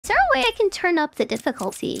there a way I can turn up the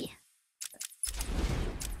difficulty?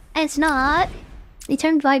 It's not. They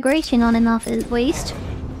turned vibration on and off at least.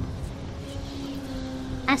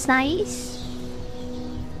 That's nice.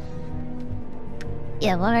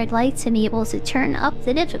 Yeah, well, I'd like to be able to turn up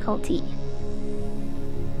the difficulty.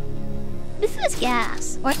 This is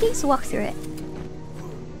gas. Or at least walk through it.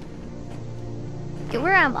 Okay,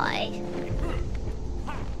 where am I?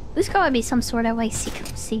 There's gotta be some sort of like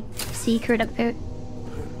secret about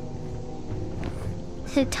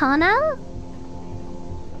Titana?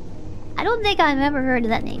 I don't think I've ever heard of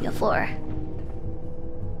that name before.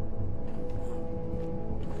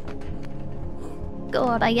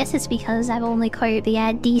 God, I guess it's because I've only caught the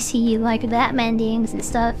DC like Batman games and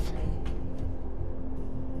stuff.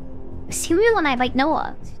 It's the only one I like know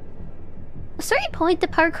of. Was there any point to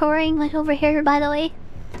parkouring like over here, by the way?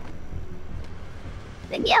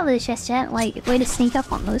 Yeah, there's just that like way to sneak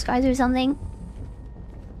up on those guys or something.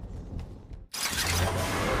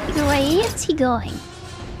 Either way, where's he going?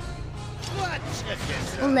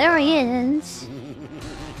 Well, there he is.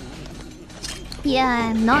 Yeah,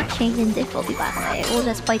 I'm not changing difficulty by the way. We'll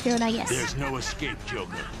just play through it, I guess. There's no escape,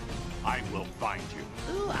 Joker. I will find you.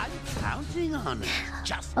 Ooh, I'm counting on it.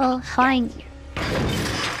 Just I'll find you.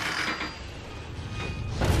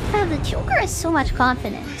 Oh, the Joker has so much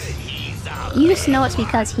confidence. You just know it's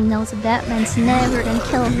because he knows that Batman's never gonna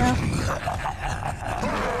kill him though.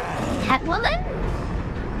 Catwoman?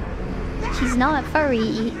 She's not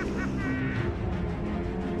furry.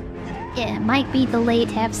 Yeah, it might be the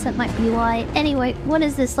latex, that might be why. Anyway, what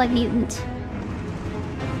is this, like, mutant?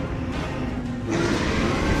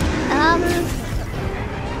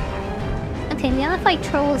 Okay, we gotta fight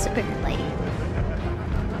trolls, apparently.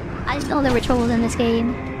 I didn't know there were trolls in this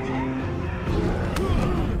game.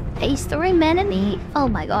 Face the enemy? Oh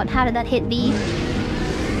my god, how did that hit me?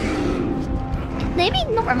 Maybe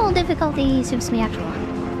normal difficulty suits me, actually.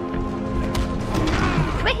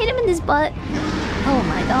 Can I hit him in his butt? Oh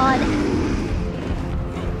my god.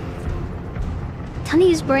 Can I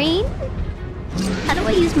use brain? How do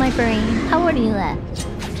I use my brain? How would I do that?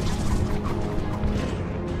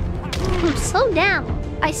 Slow down.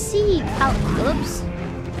 I see how... Oops.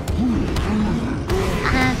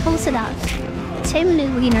 Close it up. Tim the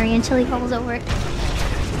greenery until he falls over it.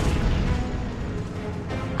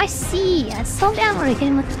 I see. Slow down when I get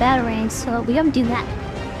him with the batarang, so we gotta do that.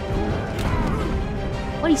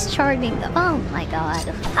 What he's charging though. Oh my god.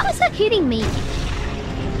 How is that hitting me?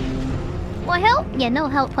 Will I help? Yeah, no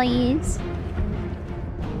help please.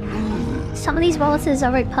 Some of these bosses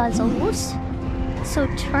are like puzzles, so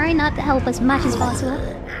try not to help as much as possible.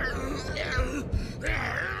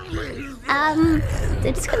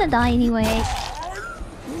 They're just gonna die anyway.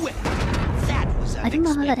 I don't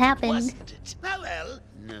know how that happened.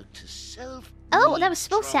 Oh, that was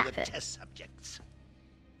supposed to happen.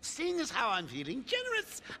 Seeing as how I'm feeling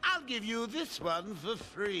generous, I'll give you this one for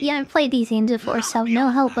free. Yeah, I've played these games before, so no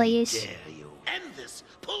help please. Dare you end this?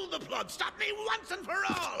 Pull the plug. Stop me once and for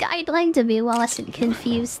all. I'd like to be less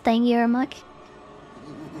confused. Thank you, Ermuck.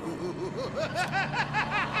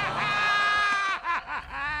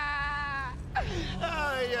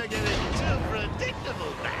 Oh, you're getting too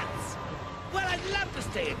predictable, Bats. Well, I'd love to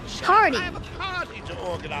stay in chat. Party. I have a party to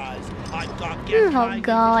organize. I've got Oh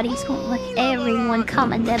god, he's gonna let everyone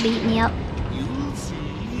come and beat me up. You'll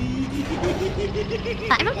see.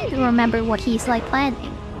 I don't even remember what he's like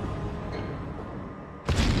planning.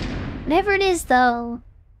 Whatever it is though,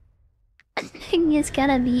 I think it's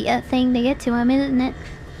gonna be a thing to get to him, isn't it?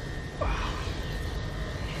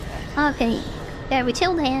 Okay, yeah, we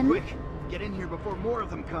killed him. Quick, get in here before more of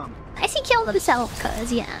them come. I see he killed himself,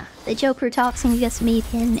 cause yeah, the Joker toxin just made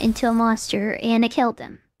him into a monster and it killed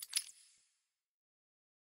him.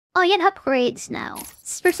 Oh, you get upgrades now.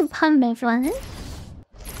 For some pun fun.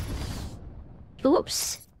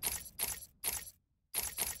 Oops.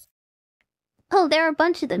 Oh, there are a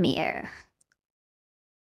bunch of them here.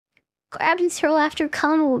 Grab and throw after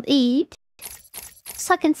Con will eat.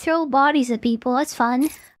 Suck and throw bodies at people, that's fun.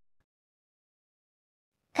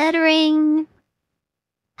 Headering.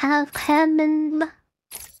 Have cabin.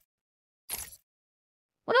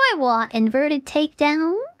 What do I want? Inverted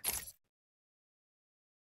takedown?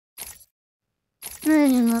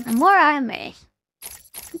 More armor.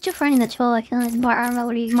 Just running the troll, I feel like more armor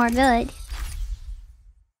would be more good.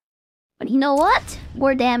 But you know what?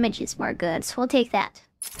 More damage is more good, so we'll take that.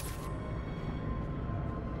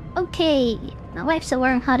 Okay, now I have to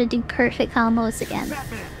learn how to do perfect combos again.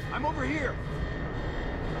 Batman, I'm over here.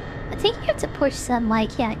 I think you have to push some,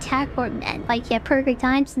 like, yeah, attack or, like, yeah, perfect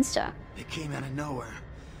times and stuff. It came out of nowhere.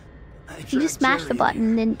 If you just smash the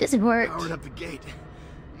button, then it doesn't work. Powered up the gate.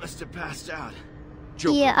 Must have passed out.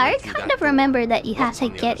 Joker Yeah, I went through kind that of door. remember that you have What's to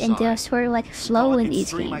on the get other into a side? sort of like flow in these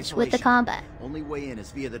Extreme games with the isolation. combat. Only way in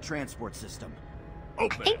is via the transport system. I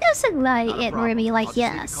Open think it. that's like Not a it where problem. me I'll like just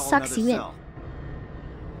yeah need to call sucks you another in. cell.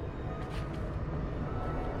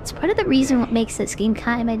 It's part of the reason what makes this game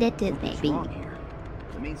kind of addictive, What's maybe. wrong here?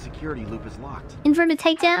 The main security loop is locked. Inverted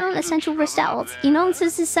takedown, essential for stealth. You know this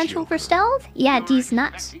is essential for stealth? Yeah, D's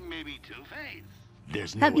nuts. Maybe Two-Face.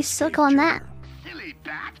 There's Hope no you suck escape, on that. Joker. Silly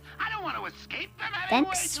bat. I don't want to escape them anyway.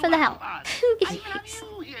 Thanks for the help. I even have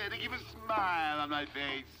you here to give a smile on my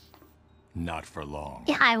face. Not for long.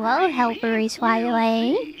 Yeah, I love helpers, by the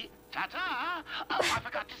way. Ta-ta. Oh, I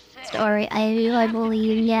forgot to say. Story, I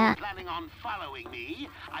believe, yeah. Planning on following me?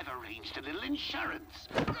 I've arranged a little insurance.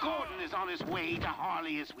 Gordon is on his way to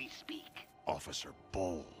Harley as we speak. Officer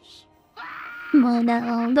Bowles. Well,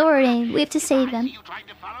 no, Gordon, we have to save I see him. you trying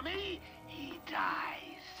to follow me? He dies.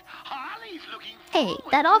 Harley's looking Hey,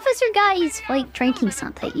 forward that to officer it. guy is like drinking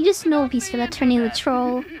something. You just know he's gonna turn into a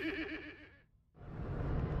troll.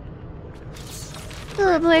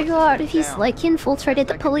 Oh my god, he's like infiltrated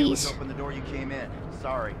the All I can do is police. Open the door you came in.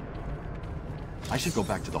 Sorry. I should go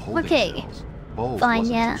back to the holding Okay. cells. Bowles Fine,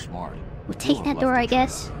 wasn't yeah. too smart. We'll take Yoru that left door, it I for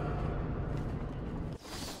guess.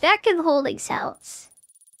 that. Back in the holding cells.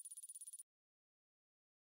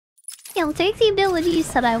 Yeah, I'll take the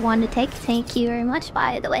abilities that I want to take. Thank you very much,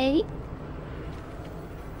 by the way.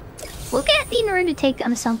 We'll get the Yoru to take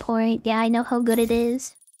at some point. Yeah, I know how good it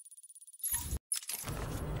is.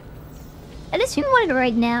 I just don't want it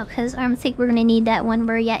right now, because I don't think we're gonna need that when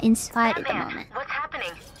we're yet inside at the moment. What's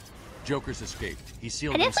happening? Joker's escaped. He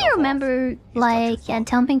sealed I himself definitely off. remember, He's got your like, phone.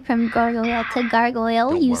 jumping from gargoyle to gargoyle,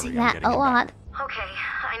 Don't using worry, I'm that getting a him lot. back. Okay,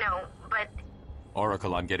 I know, but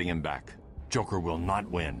Oracle, I'm getting him back. Joker will not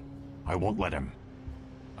win. I won't let him.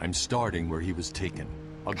 I'm starting where he was taken.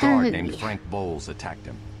 A guard named Frank Bowles attacked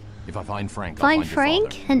him. If I find Frank, I'll Find find your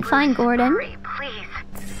Frank father. and find Gordon. hurry, please.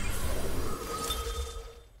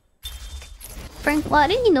 Frank, why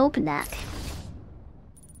didn't you open that?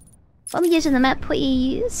 Let me use the map,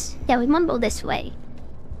 please. Yeah, we want to go this way.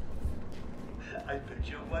 I bet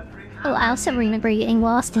you're wondering Oh, I also remember getting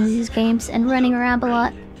lost in these games and running around a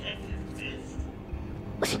lot.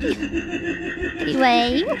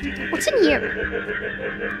 Anyway, what's in here?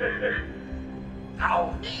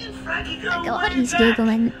 how me and Frankie go Oh God, way he's back.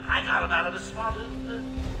 giggling. I got him out of a spot of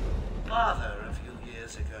bother a few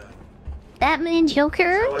years ago. Batman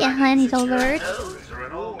Joker? So when Yeah, I honey, sit here alert. nose or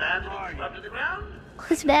an old man to be rubbed to the ground,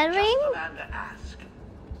 Who's battering? the man to ask.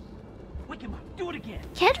 Wake him up. Do it again.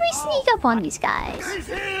 Can't we sneak up on these guys? He's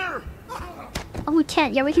here! Oh, we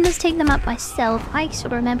can't. Yeah, we can just take them up by stealth. I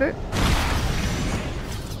still remember.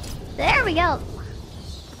 There we go.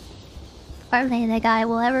 Hardly that guy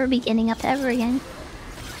will ever be getting up ever again.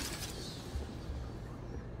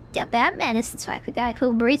 Yeah, Batman is the type of guy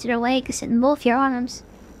who'll breathe your legs in both your arms.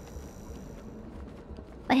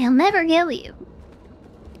 But he'll never kill you.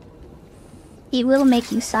 He will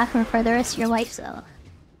make you suffer for the rest of your life, though.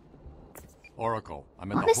 Oracle,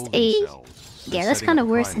 I'm in the Honestly, holding cells. yeah, They're that's setting kind up of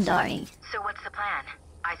a worse crime than scene. dying. So what's the plan?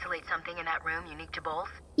 Isolate something in that room unique to both?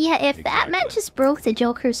 Yeah, if Exactly. Batman just broke the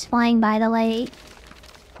Joker's spine, by the way,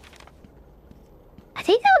 I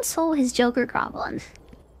think that would solve his Joker problem.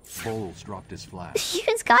 Bowles dropped his flash. He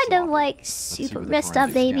was kind of Swap it. like Let's see super what the messed up,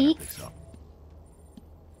 forensic scanner baby. picks up.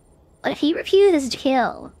 But if he refuses to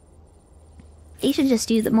kill, he should just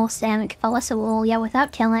do the most damage possible, yeah,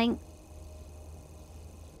 without killing.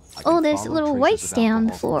 I Oh, can there's a follow little traces waste of down on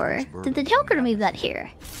the alcohol floor. from Frank's Did the bourbon Joker from move that Batman's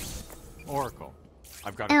here? Oracle,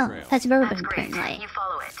 I've got a Oh, trail. that's bourbon, That's great. apparently. You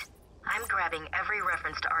follow it. I'm grabbing every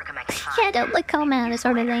reference to Arkham Asylum. Yeah, don't like comment on this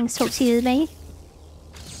sort of thing, so excuse me.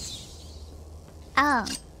 Oh.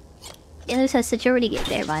 Yeah, there's a security gate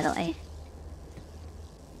there, by the way.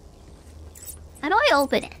 How do I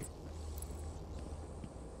open it?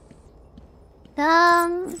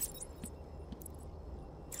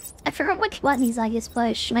 I forgot which buttons I just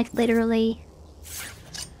pushed, like literally.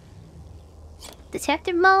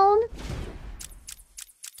 Detective mode?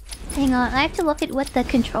 Hang on, I have to look at what the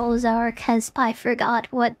controls are, cause I forgot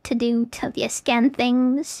what to do to the scan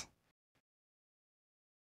things.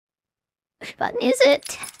 Which button is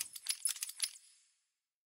it?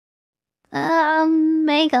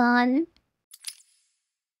 Hang on.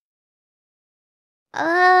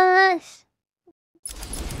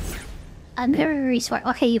 I'm very smart.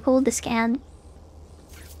 Okay, you pulled the scan.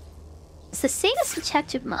 It's the same as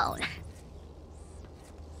detective mode.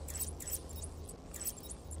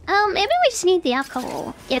 Maybe we just need the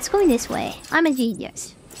alcohol. Yeah, it's going this way. I'm a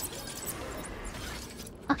genius.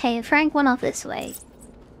 Okay, Frank went off this way.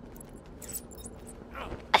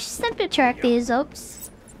 I should simply check these. Oops.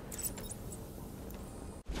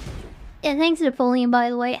 Yeah, thanks Napoleon, by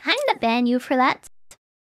the way. I'm gonna ban you for that.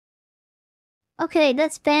 Okay,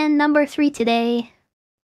 that's ban number 3 today.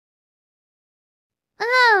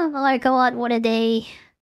 Oh my god, what a day.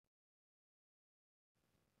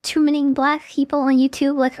 Too many black people on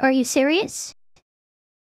YouTube, like, are you serious?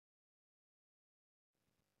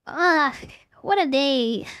 Ah, what a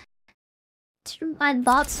day. My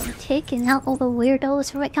bots are taking out all the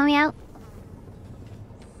weirdos who are coming out.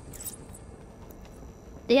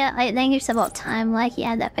 Yeah, I think it's about time, like,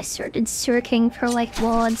 yeah, that I started searching for, like,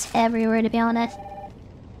 WODs everywhere, to be honest.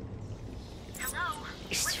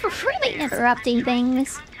 It's really interrupting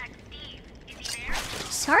things.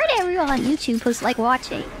 Sorry to everyone on YouTube who's, like,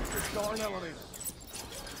 watching.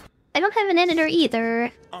 I don't have an editor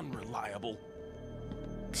either. Unreliable.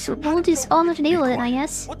 So we'll just almost deal with it, I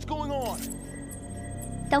guess. What's going on?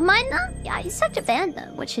 Don't mind them? Yeah, he's such a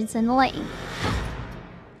bandit, which is annoying.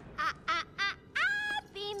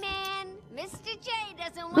 B-Man, Mr. J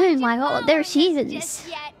doesn't want Oh my god, there she is.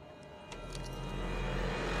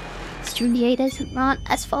 Mr. J doesn't want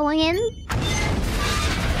us falling in.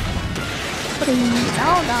 Please,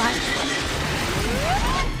 oh god.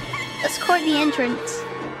 Escort the entrance.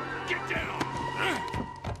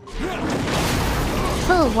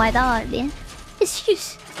 Oh my god, man. It's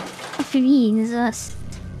just... Jesus.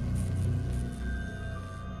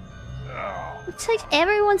 Looks like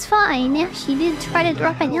everyone's fine. Yeah, she did try to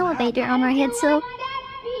drop an elevator on our head, so...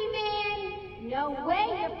 No way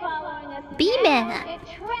you're following us. B-Man! You're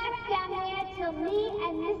trapped down here till me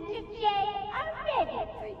and Mr. J are ready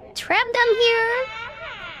for you. Trapped down here?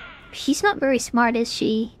 She's not very smart, is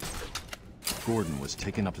she? Gordon was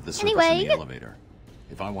taken up to the surface in the elevator.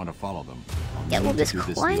 If I want to follow them, yeah, we'll just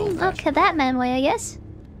climb up to that man way, I guess.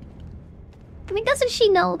 I mean, doesn't she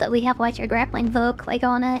know that we have like a grappling hook, like,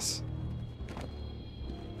 on us?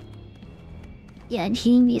 Yeah,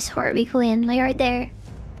 genius Harvey Quinn, like right there.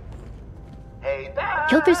 Hey there.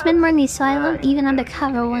 Joker's been running the asylum, even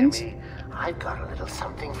undercover ones. I've got a little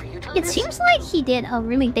something for you to It seems like he did a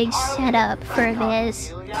really big setup for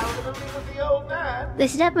this.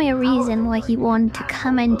 There's definitely a reason why he wanted to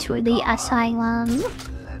come into the asylum.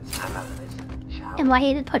 And why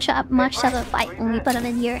he didn't put up much of a fight when we put him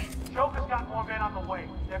in here. Oh,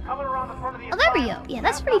 there we go. Yeah,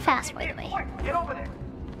 that's pretty fast, by the way.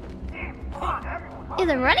 Yeah,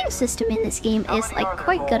 the running system in this game is, like,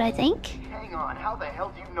 quite good, I think. Hang on, how the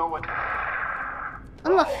hell do you know what...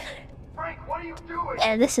 Oh, Frank, what are you doing?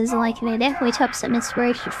 yeah, this is like, they definitely took some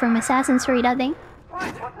inspiration from Assassin's Creed, I think.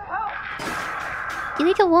 Frank, what the hell? You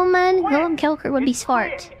think a woman, Willem Kelker, would be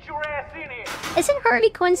smart? Get your ass in here. Isn't Harvey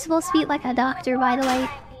Quinn supposed to be like a doctor, by the way?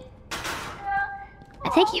 I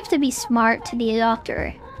think you have to be smart to be a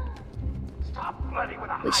doctor.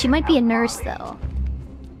 But she might be a nurse, though.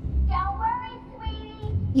 Don't worry,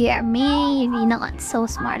 sweetie. Yeah, maybe not so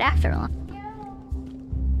smart after all.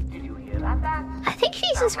 Did you hear that? I think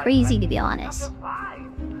she's just crazy, to be honest. I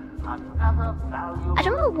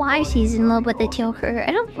don't know why she's in love with the Joker.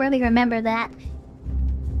 I don't really remember that.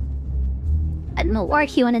 I don't know why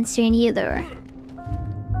he went insane either.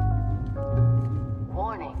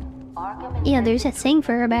 Warning. Arkham Yeah, there's a thing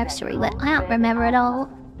for her backstory, but I don't remember it all.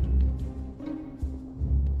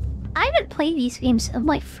 I haven't played these games in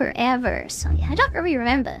like forever, so yeah, I don't really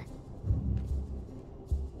remember.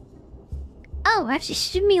 Oh, actually,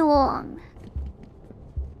 shoot me along.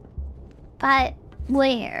 But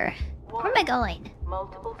where? Where am I going?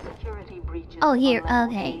 multiple security breaches. Oh, here, on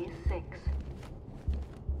level okay. A6.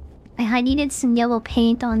 I needed some yellow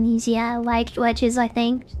paint on these, yeah, light wedges, I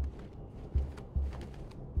think.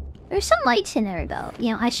 There's some lights in there, though.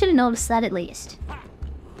 You know, I should have noticed that at least.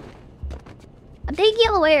 A big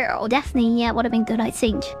yellow arrow, definitely, yeah, would have been good, I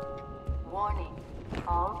think. Warning.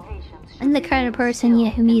 All patients should I'm the be kind of person, yeah,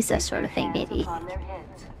 who still needs that with sort of their thing, hands maybe. upon their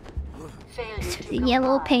heads. Failure to The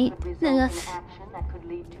yellow comply paint. could result in Ugh. action that could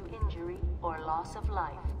lead to injury or loss of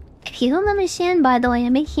life. If you don't understand, by the way,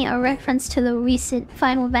 I'm making a reference to the recent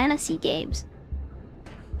Final Fantasy games,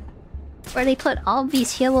 where they put all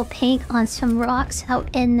these yellow paint on some rocks out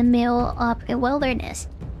in the middle of a wilderness.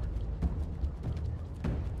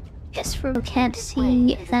 Just for who can't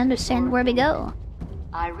see and understand where we go.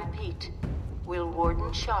 I repeat, will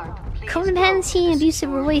Warden Sharp please Codependency and abusive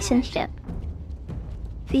secure relationship.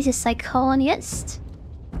 He's a psychologist.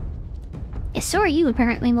 Yeah, so are you,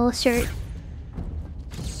 apparently, Melissa.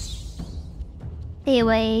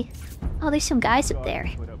 Anyway. Oh, there's some guys up there.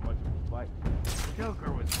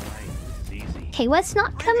 Joker was right. This is easy. Okay, let's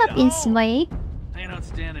not come up instantly. I don't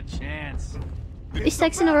stand a chance. 3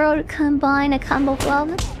 seconds in a row to combine a combo flub.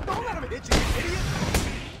 Don't let him hit you, you idiot!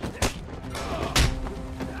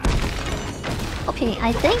 Okay,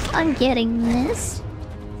 I think I'm getting this.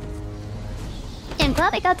 I'm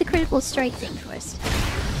glad I got the critical strike thing first.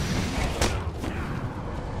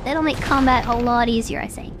 That'll make combat a lot easier, I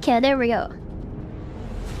think. Okay, there we go.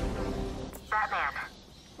 Batman.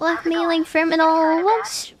 Blackmailing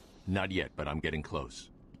criminals. Not yet, but I'm getting close.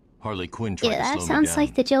 Harley Quinn tried to Yeah, slow that me sounds down,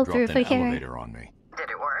 like the Joker dropped for an Karen. elevator on me. Did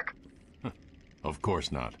it work? Of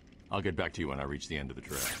course not. I'll get back to you when I reach the end of the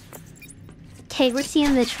trail. Okay, we're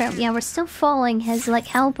seeing the trail. Yeah, we're still falling. Has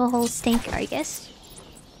like alcohol stinker, I guess.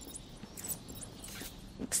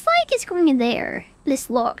 Looks like it's going in there. This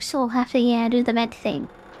lock, so I'll have to do the vent thing.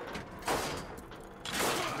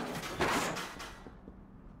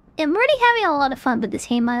 I'm already having a lot of fun with this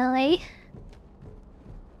game, by the way.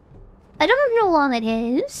 I don't know how long it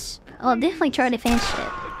is. I'll definitely try to finish it.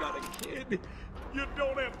 I got a kid. You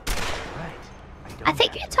don't have. Right. I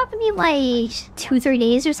think you're talking to me like 2-3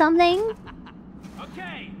 days or something.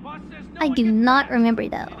 Okay, boss says no I one do gets not back. remember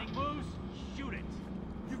though. Anything moves, shoot it.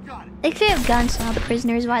 You got it. They could have guns on all the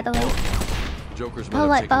prisoners, by the way. Joker's Oh, men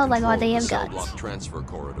have taken my God, control they of have the cell guns. block transfer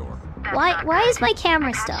corridor. That's Why not is good. my camera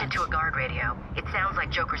I patched stuck? into a guard radio. It sounds like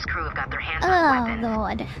Joker's crew have got their hands on Oh the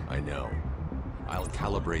weapon. god. I know. I'll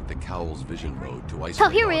calibrate the cowl's vision mode to Oh,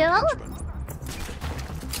 isolate here we our go. henchmen.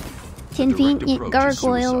 Convenient approach is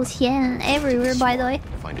gargoyles, suicide. yeah, everywhere, by the way.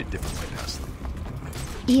 Find a different way past them.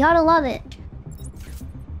 You gotta love it.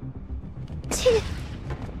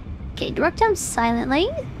 Okay, direct them silently.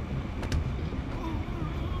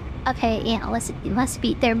 Okay, yeah, let's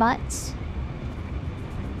beat their butts.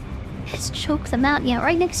 Let's choke them out. Yeah,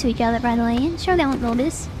 right next to each other, by the way. I'm sure they won't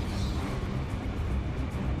notice.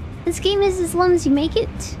 This game is as long as you make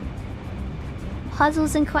it.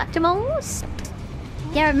 Puzzles and collectibles.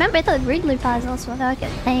 Yeah, remember the regular puzzles were like a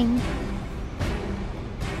thing.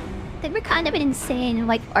 They were kind of insane,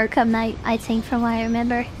 like Arkham Knight, I think, from what I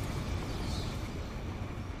remember.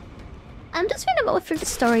 I'm just gonna go through the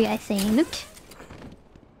story, I think.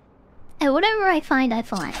 And whatever I find, I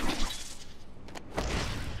find.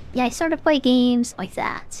 Yeah, I sort of play games like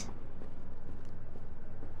that.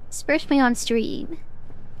 Especially on stream.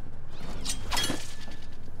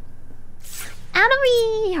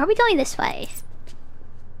 Are we going this way?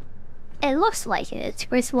 It looks like it.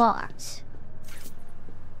 Where's locked?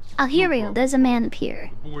 Oh, here we go. There's a man up here.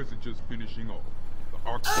 Boys are just finishing off.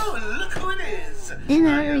 Oh, look who it is! There's a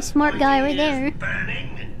very smart guy right there.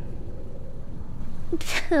 Burning.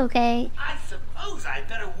 Okay. I suppose I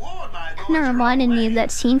better warn my boys. Kinda reminded me of that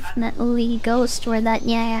scene from that movie Ghost where that,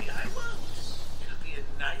 yeah. I won't. It'll be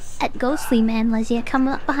a nice That ghostly man was, yeah,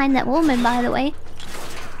 coming up behind that woman, by the way.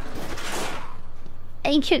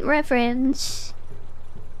 Ancient reference.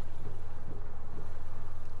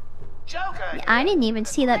 Joker. I didn't even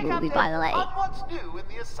see that movie, by the way. On what's new in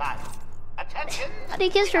the asylum. Attention. I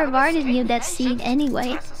think it's reminded me of that scene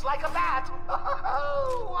anyway. Dresses like a bat.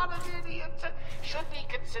 Oh, what an idiot. Should be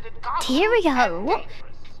considered Here we go. dangerous.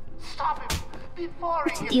 Stop him before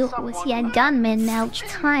Let's he deal hits with someone the gunman now, which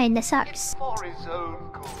kinda sucks. for his own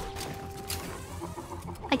good.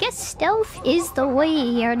 I guess stealth is the way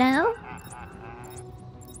here now.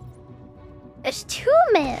 There's 2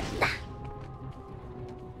 men.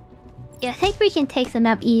 Yeah, I think we can take them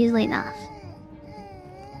up easily enough.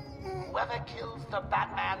 Whoever kills the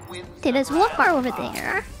Batman wins. Okay, there's one more over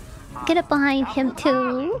there. Get up behind him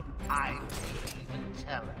too. I even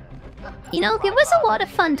tell her. You know, it was a lot of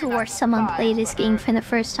fun to watch someone play this game for the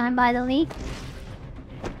first time, by the way.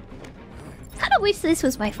 Kinda wish this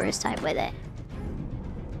was my first time with it.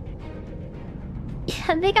 Yeah,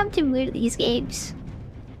 I think I'm too weird at these games.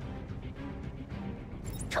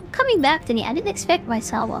 Coming back to me, I didn't expect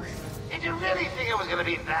myself Did you really think it was gonna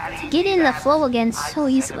be that easy? get in the Dad? flow again I so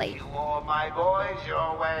sent easily. you all my boys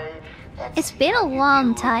your way. Let's It's see been a how you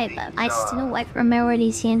long do time, with but these I still like remember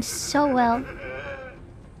these games so well.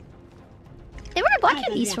 There were a bunch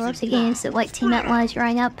of these sorts of games that like team up when I was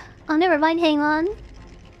growing up. Oh, never mind, hang on.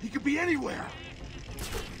 He could be anywhere.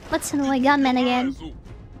 Let's annoy gunmen again.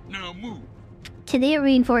 Now move. To their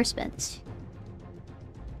reinforcements.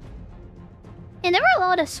 And there were a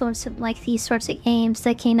lot of sorts of like these sorts of games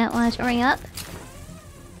that came out when I was growing up.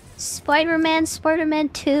 Spider-Man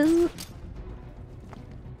 2.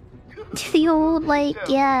 The old, like,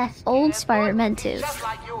 yeah, old Spider-Man 2. just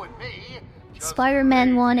like you and me. Just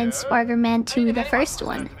Spider-Man 1 and Spider-Man 2, the first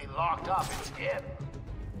one. to be locked up and scared.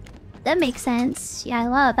 That makes sense. Yeah, I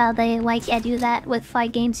love how they, like, yeah, do that with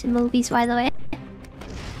fight games and movies, by the way.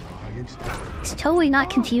 It's totally not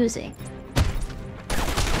confusing.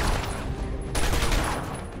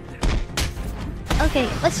 Okay,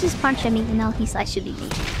 let's just punch him even though he's like shooting me.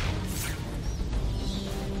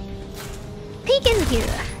 Peek in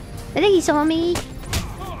here. I think he saw me.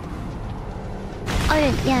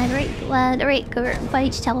 Oh yeah, the right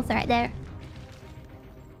fight stealth right there.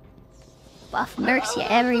 Buff mercy,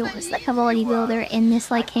 everyone's like a bodybuilder in this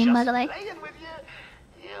like game, by the way.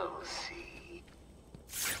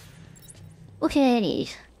 Okay,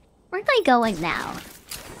 where am I going now?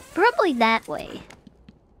 Probably that way.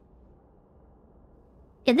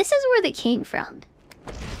 Yeah, this is where they came from.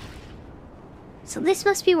 So this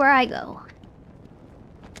must be where I go.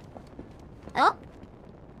 Oh!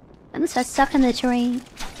 I'm just stuck in the terrain.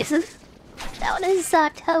 That one is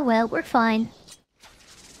sucked. Oh well, we're fine.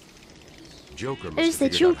 Joker There's the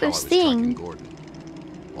Joker's thing.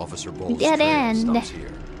 Officer Bowles' Dead trail end. stops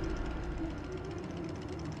here.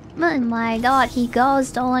 Oh my god, he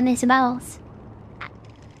goes all in his mouth.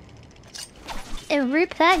 And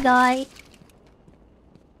rip that guy.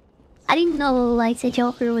 I didn't know like the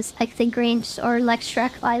Joker was like the Grinch or like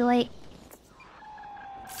Shrek, by the way.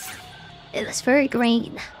 It was very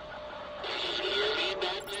green.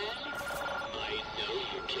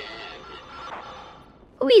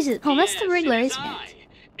 Who is it? Oh, that's the Riddler, isn't it?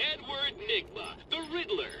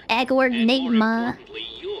 Edward Nigma.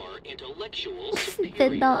 The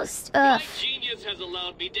most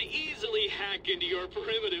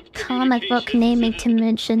comic book naming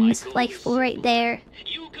conventions, like right there.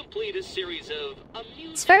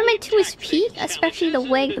 Experiment to his peak, especially the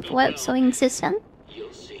way the web sewing system.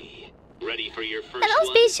 And that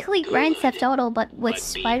was basically Grand Theft Auto, but with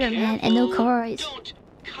Spider-Man and no cars.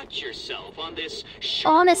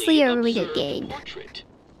 Honestly, a really good game.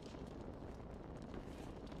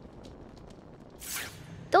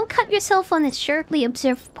 Don't cut yourself on this sharply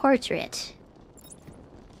observed portrait.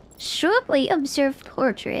 Sharply observed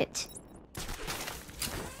portrait.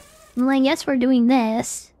 Well, I guess we're doing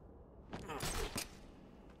this.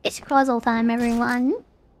 It's puzzle time, everyone.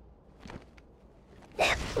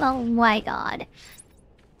 Oh my god.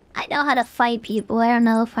 I know how to fight people. I don't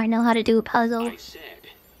know if I know how to do a puzzle. I said,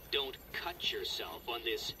 don't cut yourself on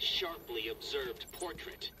this sharply observed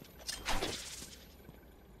portrait.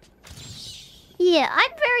 Yeah,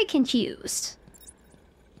 I'm very confused.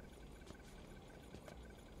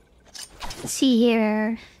 Let's see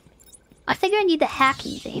here. I think I need the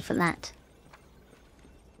hacking thing for that.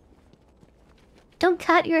 Don't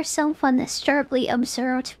cut yourself on this sharply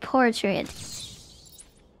observed portrait.